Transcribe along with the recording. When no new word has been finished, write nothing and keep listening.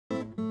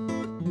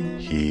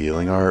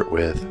Healing Art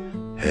with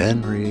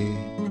Henry.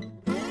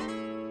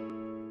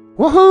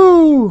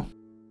 Woohoo!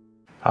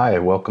 Hi,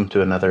 welcome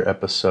to another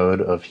episode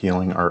of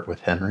Healing Art with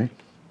Henry.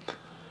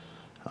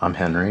 I'm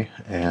Henry,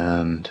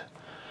 and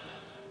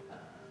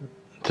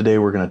today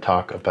we're going to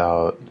talk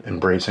about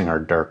embracing our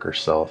darker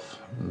self,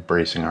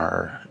 embracing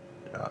our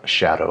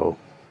shadow,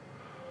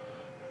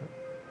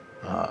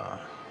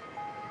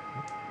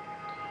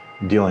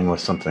 dealing with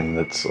something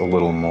that's a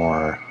little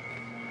more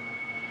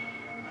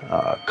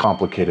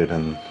complicated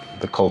in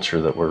the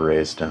culture that we're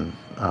raised in,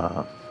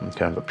 kind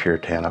of a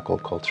puritanical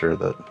culture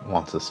that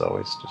wants us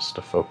always just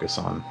to focus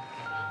on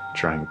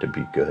trying to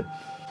be good.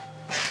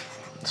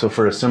 So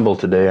for a symbol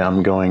today,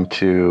 I'm going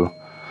to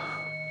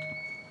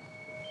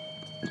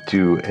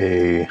do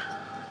a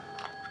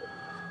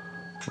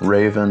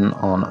raven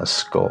on a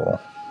skull.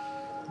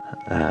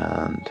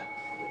 And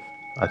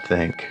I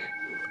think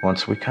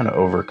once we kind of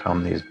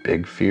overcome these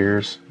big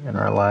fears in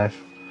our life,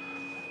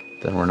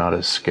 then we're not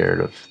as scared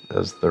of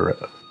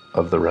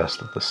the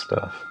rest of the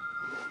stuff.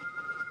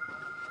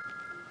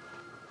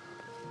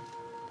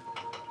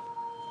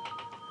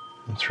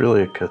 It's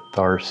really a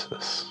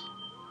catharsis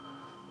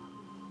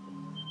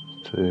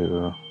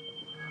to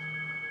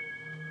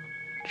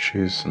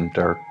choose some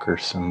darker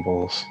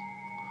symbols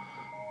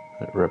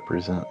that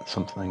represent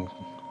something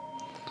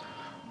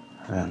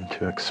and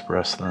to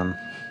express them.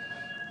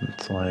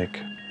 It's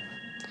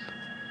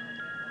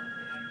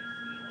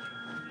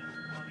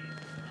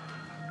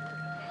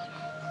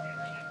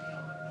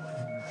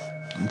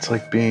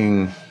like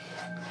being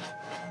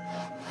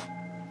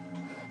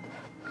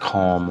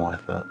calm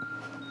with it.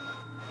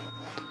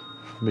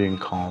 Being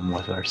calm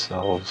with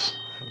ourselves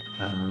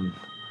and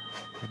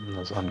in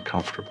those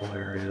uncomfortable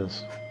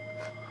areas.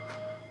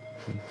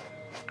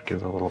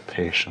 Give a little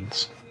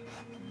patience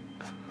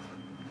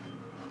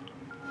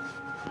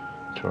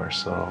to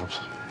ourselves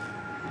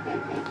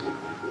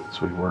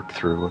as we work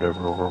through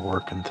whatever we're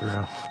working through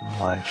in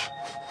life.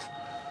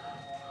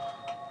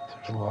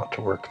 There's a lot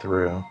to work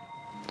through.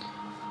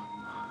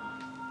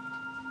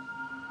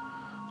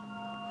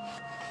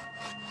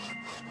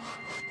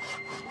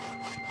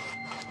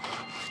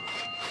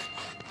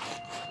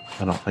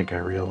 I don't think I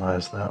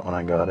realized that when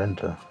I got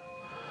into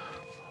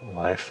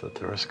life, that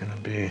there was going to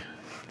be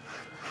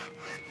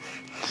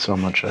so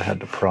much I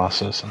had to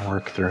process and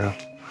work through.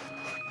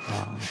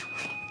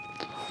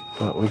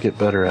 But we get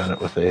better at it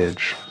with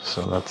age,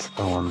 so that's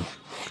the one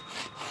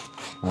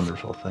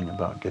wonderful thing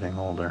about getting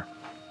older.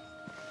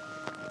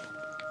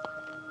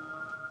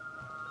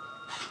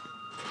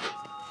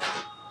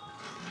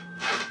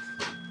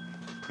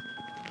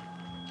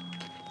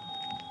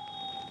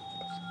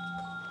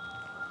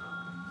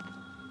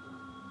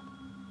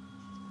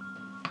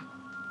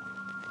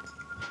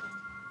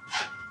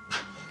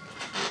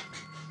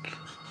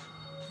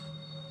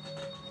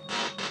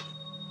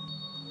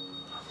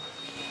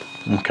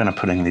 I'm kind of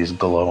putting these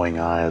glowing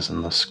eyes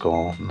in the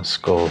skull, and the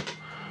skull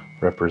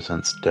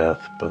represents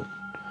death, but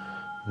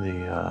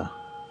the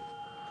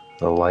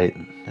light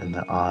in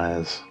the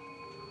eyes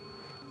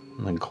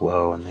and the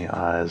glow in the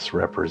eyes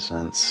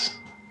represents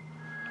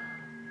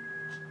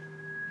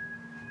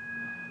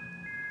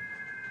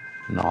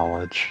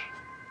knowledge.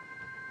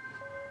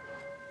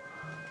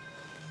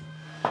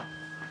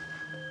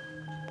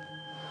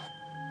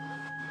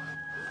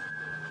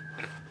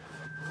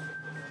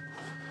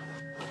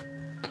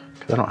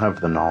 I don't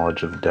have the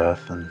knowledge of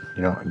death, and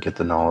you don't get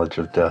the knowledge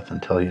of death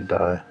until you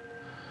die.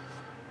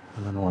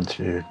 And then once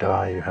you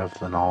die, you have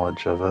the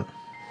knowledge of it,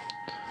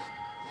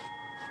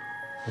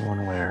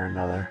 one way or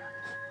another.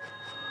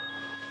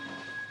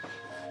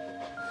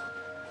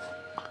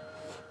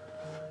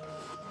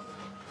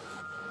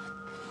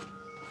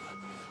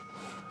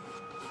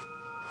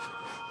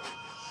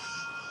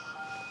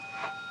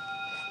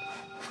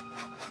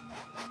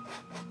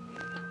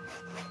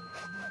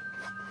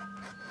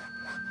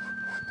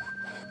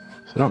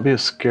 So don't be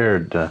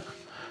scared to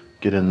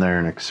get in there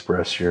and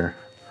express your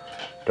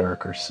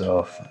darker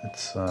self.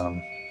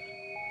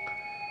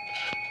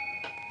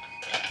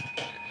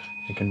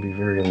 It can be a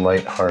very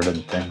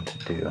light-hearted thing to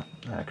do,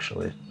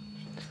 actually.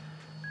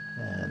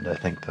 And I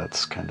think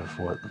that's kind of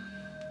what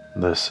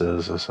this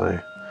is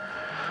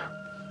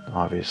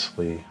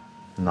obviously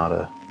not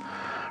a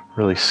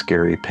really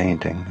scary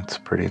painting. It's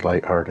pretty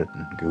light-hearted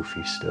and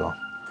goofy still.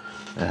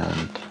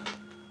 And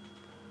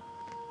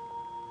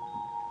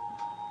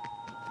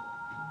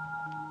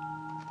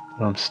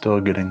I'm still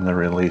getting the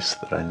release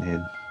that I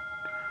need.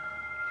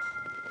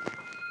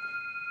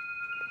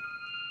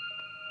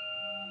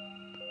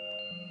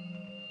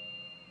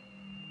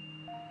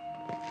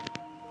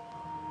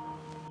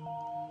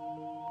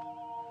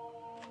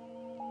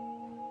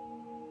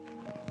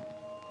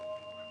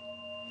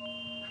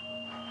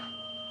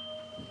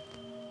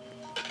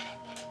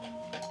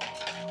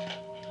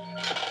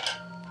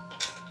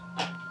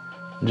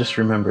 And just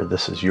remember,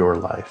 this is your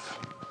life.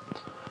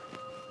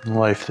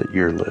 Life that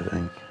you're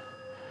living.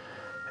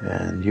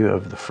 And you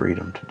have the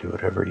freedom to do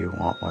whatever you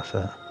want with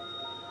it.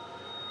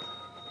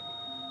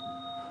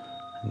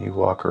 And you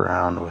walk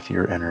around with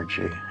your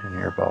energy in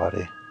your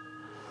body.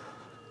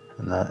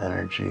 And that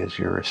energy is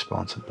your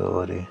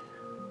responsibility.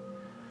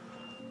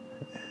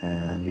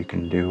 And you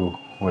can do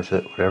with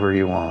it whatever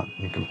you want.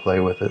 You can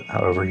play with it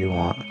however you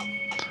want.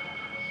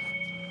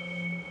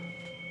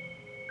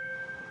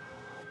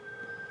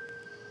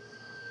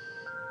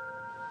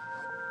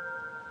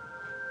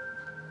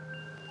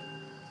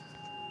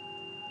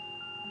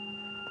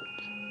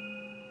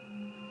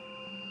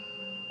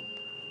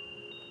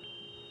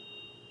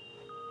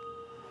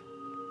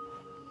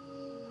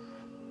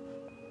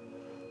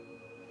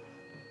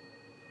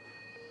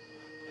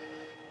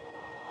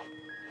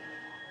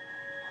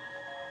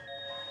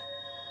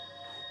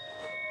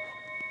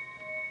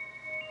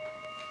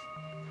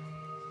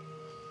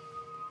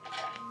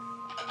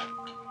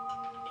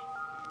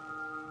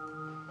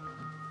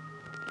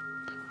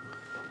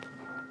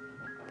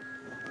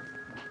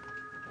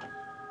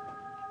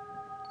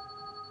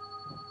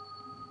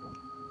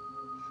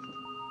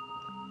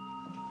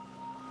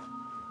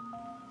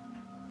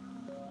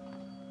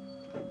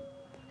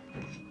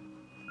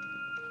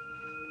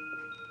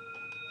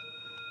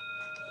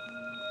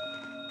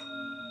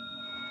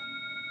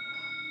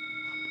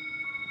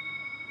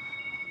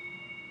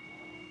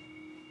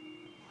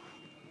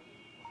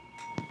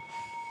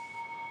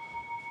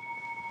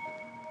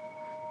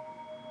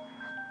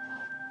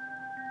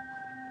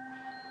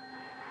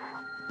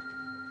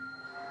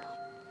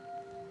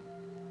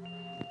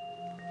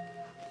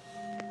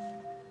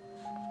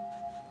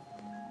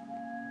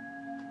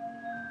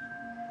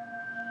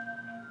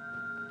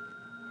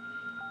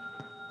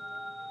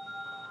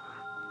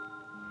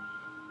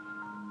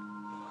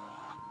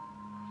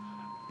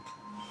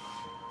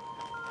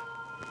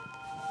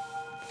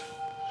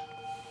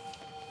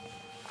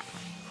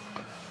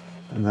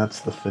 And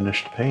that's the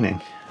finished painting.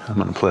 I'm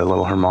going to play a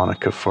little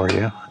harmonica for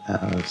you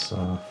as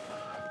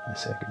I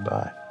say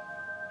goodbye.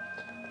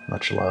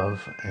 Much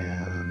love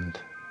and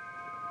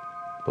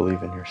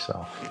believe in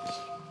yourself.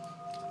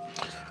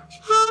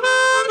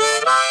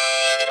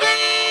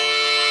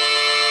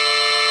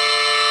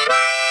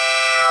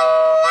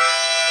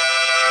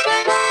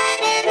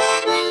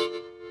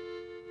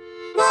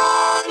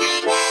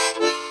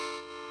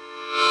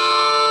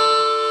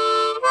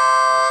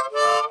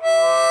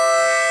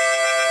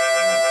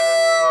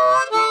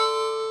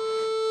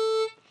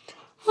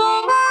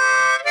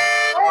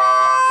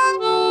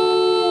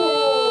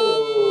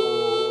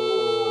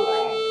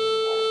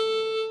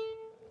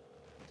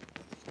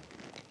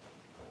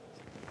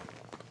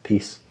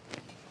 Peace.